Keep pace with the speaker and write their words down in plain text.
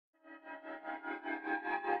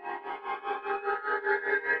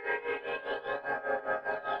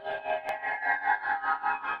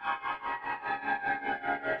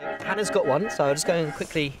Hannah's got one, so I'll just go and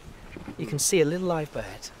quickly. You can see a little live bird.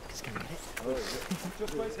 Just go and get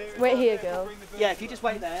it. Wait here, girl. Yeah, if you just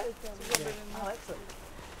wait there. Oh, excellent.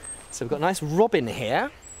 So we've got a nice robin here.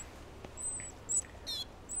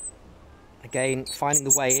 Again, finding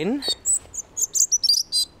the way in.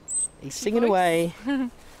 He's singing away.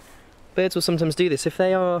 Birds will sometimes do this. If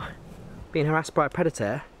they are being harassed by a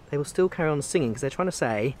predator, they will still carry on singing because they're trying to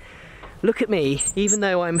say, look at me, even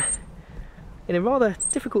though I'm in a rather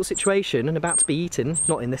difficult situation and about to be eaten,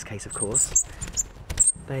 not in this case of course,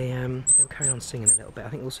 they'll carry on singing a little bit. I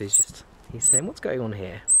think also he's saying, what's going on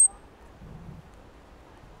here?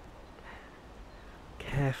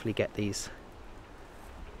 Carefully get these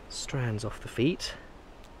strands off the feet.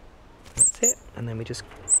 That's it, and then we just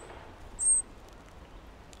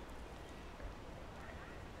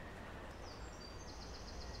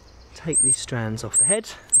take these strands off the head,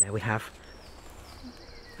 and there we have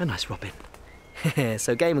a nice robin.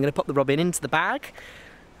 So again, we're going to pop the robin into the bag,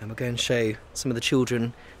 and we're going to show some of the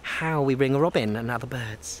children how we ring a robin and other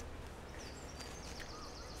birds.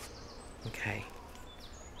 Okay.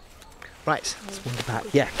 Right, let's wander back.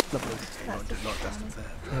 Yeah, lovely.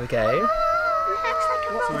 There we go.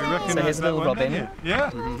 So we reckon so here's a little robin. Yeah,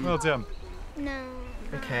 well done. No.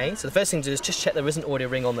 Okay, so the first thing to do is just check there isn't already a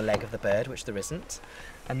ring on the leg of the bird, which there isn't.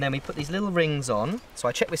 And then we put these little rings on. So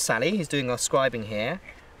I checked with Sally, who's doing our scribing here,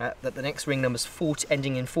 that the next ring number's 40,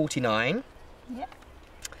 ending in 49. Yep.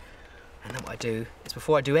 And then what I do is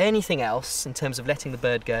before I do anything else in terms of letting the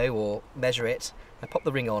bird go or measure it, I pop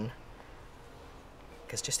the ring on.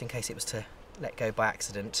 Because just in case it was to let go by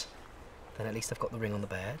accident, then at least I've got the ring on the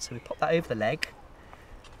bird. So we pop that over the leg.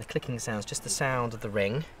 The clicking sound's just the sound of the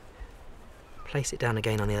ring. Place it down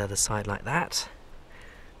again on the other side like that.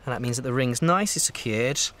 And that means that the ring's nicely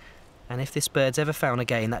secured, and if this bird's ever found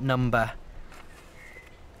again, that number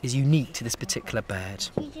is unique to this particular bird.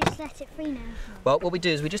 You just let it free now? Well, what we do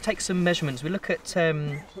is we just take some measurements. We look at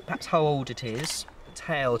perhaps how old it is, the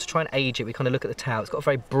tail, to try and age it. We kind of look at the tail. It's got a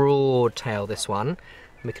very broad tail, this one. And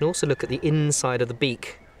we can also look at the inside of the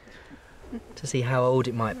beak to see how old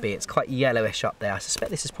it might be. It's quite yellowish up there. I suspect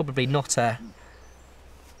this is probably not a...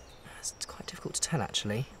 It's quite difficult to tell,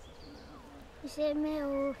 actually. Is it male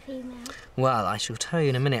or female? Well, I shall tell you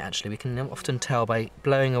in a minute, actually. We can often tell by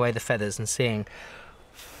blowing away the feathers and seeing.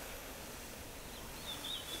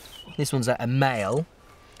 This one's a male.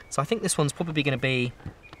 So I think this one's probably going to be...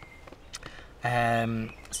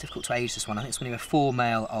 it's difficult to age this one. I think it's going to be a 4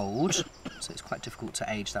 male old. So it's quite difficult to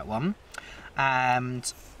age that one.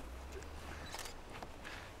 And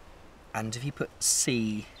if you put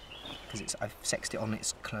C... because I've sexed it on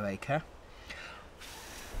its cloaca.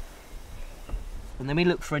 And then we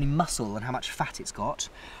look for any muscle and how much fat it's got.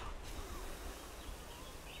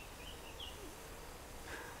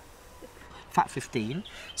 Fat 15.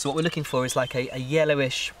 So what we're looking for is like a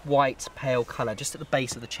yellowish, white, pale colour just at the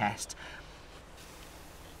base of the chest.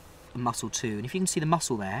 And muscle too. And if you can see the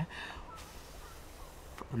muscle there,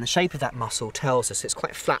 and the shape of that muscle tells us it's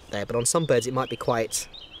quite flat there, but on some birds it might be quite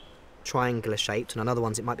triangular shaped, and on other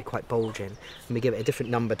ones it might be quite bulging, and we give it a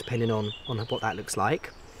different number depending on what that looks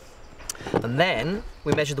like. And then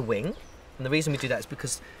we measure the wing, and the reason we do that is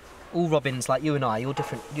because all robins, like you and I, you're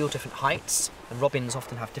different heights, and robins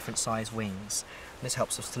often have different size wings, and this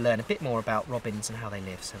helps us to learn a bit more about robins and how they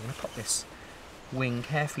live. So I'm going to pop this wing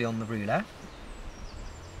carefully on the ruler,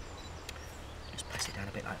 just press it down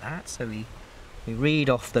a bit like that, so we read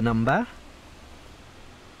off the number.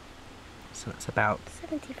 So that's about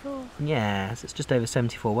 74. Yeah, so it's just over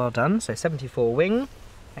 74. Well done. So 74 wing.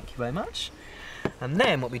 Thank you very much. And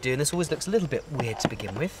then what we do, and this always looks a little bit weird to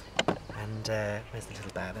begin with, and where's the little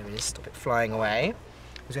bag? There it is. Stop it flying away.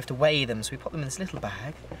 Because we have to weigh them, so we pop them in this little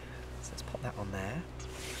bag. So let's pop that on there.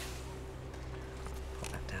 Pop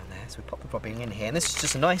that down there. So we pop the robin in here, and this is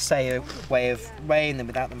just a nice way of weighing them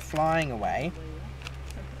without them flying away.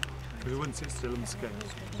 We wouldn't sit still on the scales.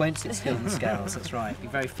 Won't sit still on the scales, that's right. Be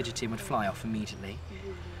very fidgety and would fly off immediately.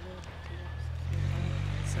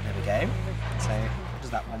 So there we go. So what does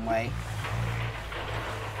that one weigh?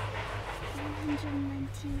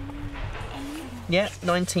 198. Yeah,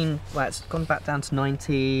 19, well it's gone back down to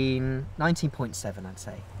 19.7 I'd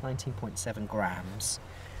say. 19.7 grams.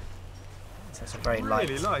 So it's a very light.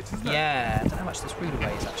 Really light, isn't it? Yeah, I don't know how much this ruler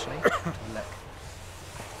weighs actually. Have a look.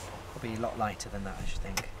 Probably a lot lighter than that I should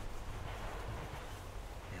think.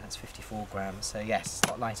 54 grams, so yes, a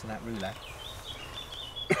lot lighter than that ruler.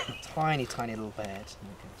 Tiny, tiny little bird.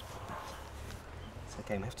 So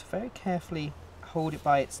again, we have to very carefully hold it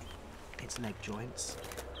by its leg joints.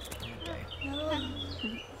 There we go.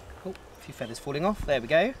 Oh, a few feathers falling off, there we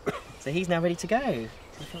go. So he's now ready to go.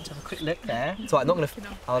 So if you want to have a quick look there. So I'm not going to.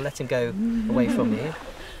 I'll let him go away from you.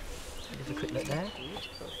 Give a quick look there.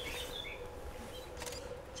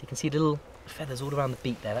 So you can see little feathers all around the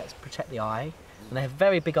beak there. That's to protect the eye. And they have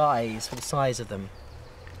very big eyes for the size of them.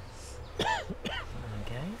 Okay.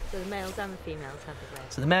 So the males and the females have the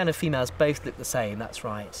red. So the male and females both look the same. That's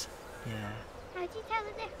right. Yeah. How do you tell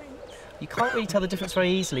the difference? You can't really tell the difference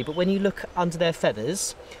very easily, but when you look under their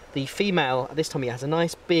feathers, the female at this time of year has a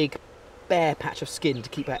nice big bare patch of skin to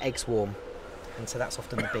keep her eggs warm, and so that's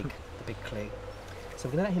often the big clue. So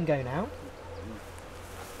we're going to let him go now.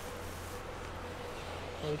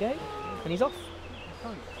 There we go, and he's off.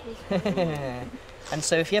 And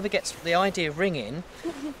so if he ever gets the idea of ringing,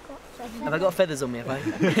 have I got feathers on me? Have I?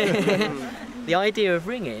 The idea of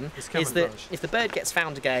ringing is that camouflage. if the bird gets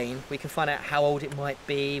found again, we can find out how old it might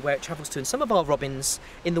be, where it travels to. And some of our robins,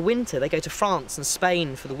 in the winter, they go to France and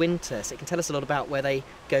Spain for the winter, so it can tell us a lot about where they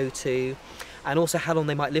go to, and also how long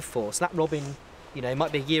they might live for. So that robin, you know,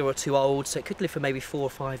 might be a year or two old, so it could live for maybe 4 or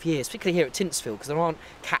 5 years, particularly here at Tyntesfield, because there aren't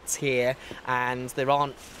cats here and there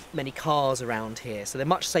aren't many cars around here, so they're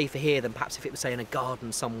much safer here than perhaps if it was, say, in a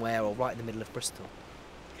garden somewhere or right in the middle of Bristol.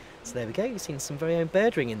 So there we go, you've seen some very own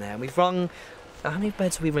bird ringing there, and we've rung, how many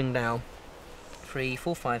birds have we ringed now? 3,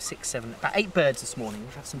 4, 5, 6, 7, about 8 birds this morning.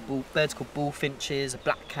 We've had some birds called bullfinches, a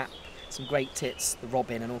blackcap, some great tits, the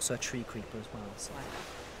robin, and also a tree creeper as well. So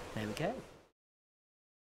there we go.